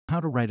How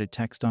to write a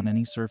text on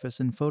any surface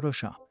in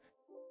Photoshop.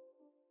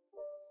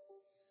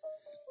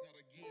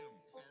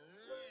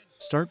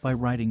 Start by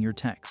writing your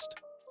text.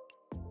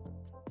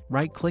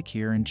 Right-click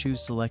here and choose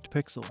Select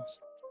Pixels.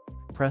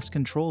 Press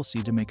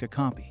Ctrl-C to make a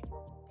copy.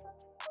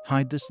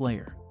 Hide this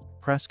layer.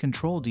 Press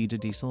Ctrl-D to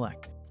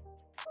deselect.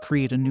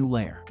 Create a new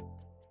layer.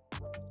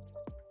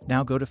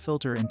 Now go to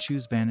Filter and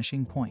choose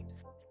Vanishing Point.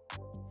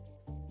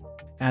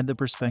 Add the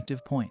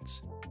perspective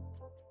points.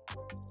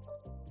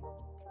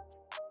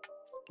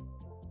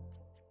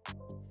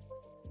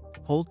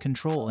 Hold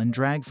Ctrl and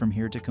drag from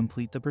here to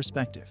complete the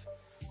perspective.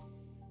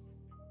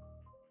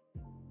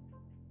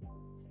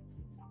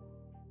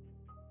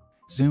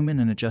 Zoom in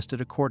and adjust it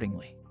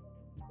accordingly.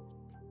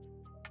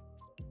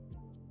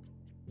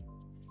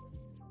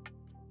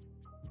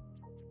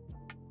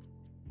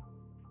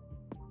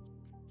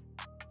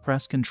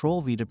 Press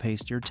Ctrl-V to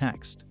paste your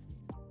text.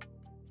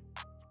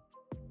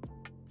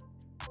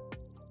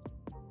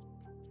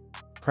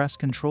 Press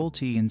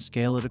Ctrl-T and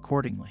scale it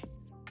accordingly.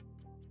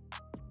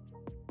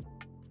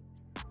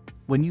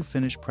 When you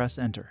finish, press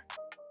Enter.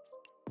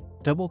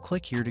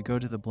 Double-click here to go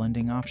to the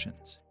blending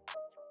options.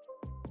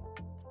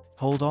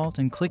 Hold Alt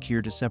and click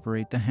here to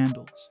separate the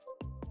handles.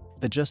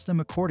 Adjust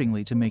them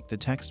accordingly to make the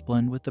text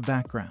blend with the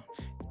background.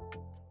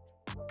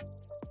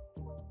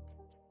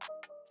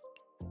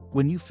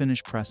 When you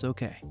finish, press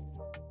OK.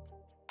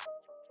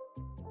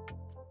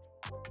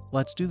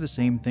 Let's do the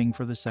same thing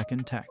for the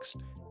second text.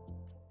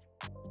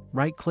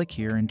 Right-click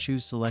here and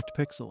choose Select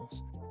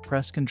Pixels.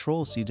 Press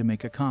Ctrl-C to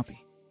make a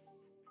copy.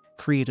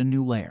 Create a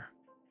new layer.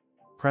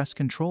 Press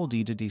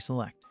Ctrl-D to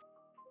deselect.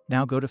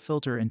 Now go to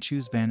Filter and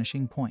choose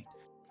Vanishing Point.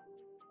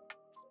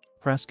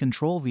 Press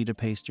Ctrl-V to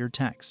paste your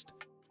text.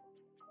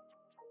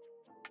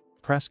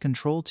 Press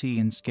Ctrl-T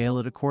and scale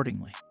it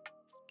accordingly.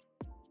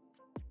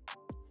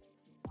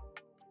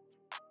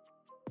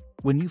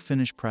 When you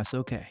finish, press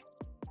OK.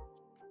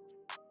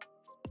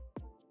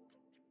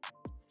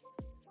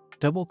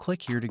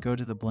 Double-click here to go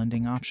to the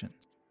blending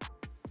options.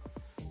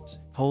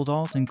 Hold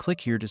Alt and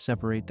click here to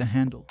separate the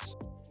handles.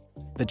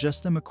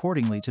 Adjust them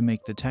accordingly to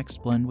make the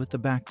text blend with the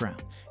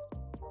background.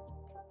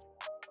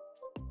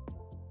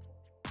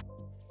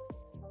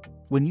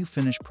 When you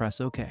finish,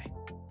 press OK.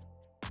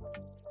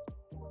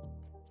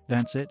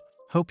 That's it.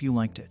 Hope you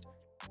liked it.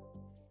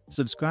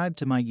 Subscribe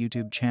to my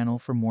YouTube channel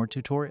for more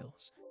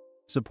tutorials.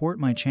 Support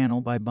my channel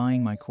by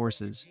buying my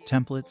courses,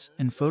 templates,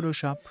 and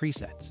Photoshop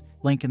presets.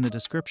 Link in the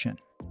description.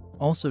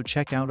 Also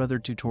check out other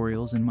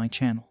tutorials in my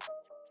channel.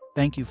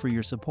 Thank you for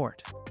your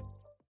support.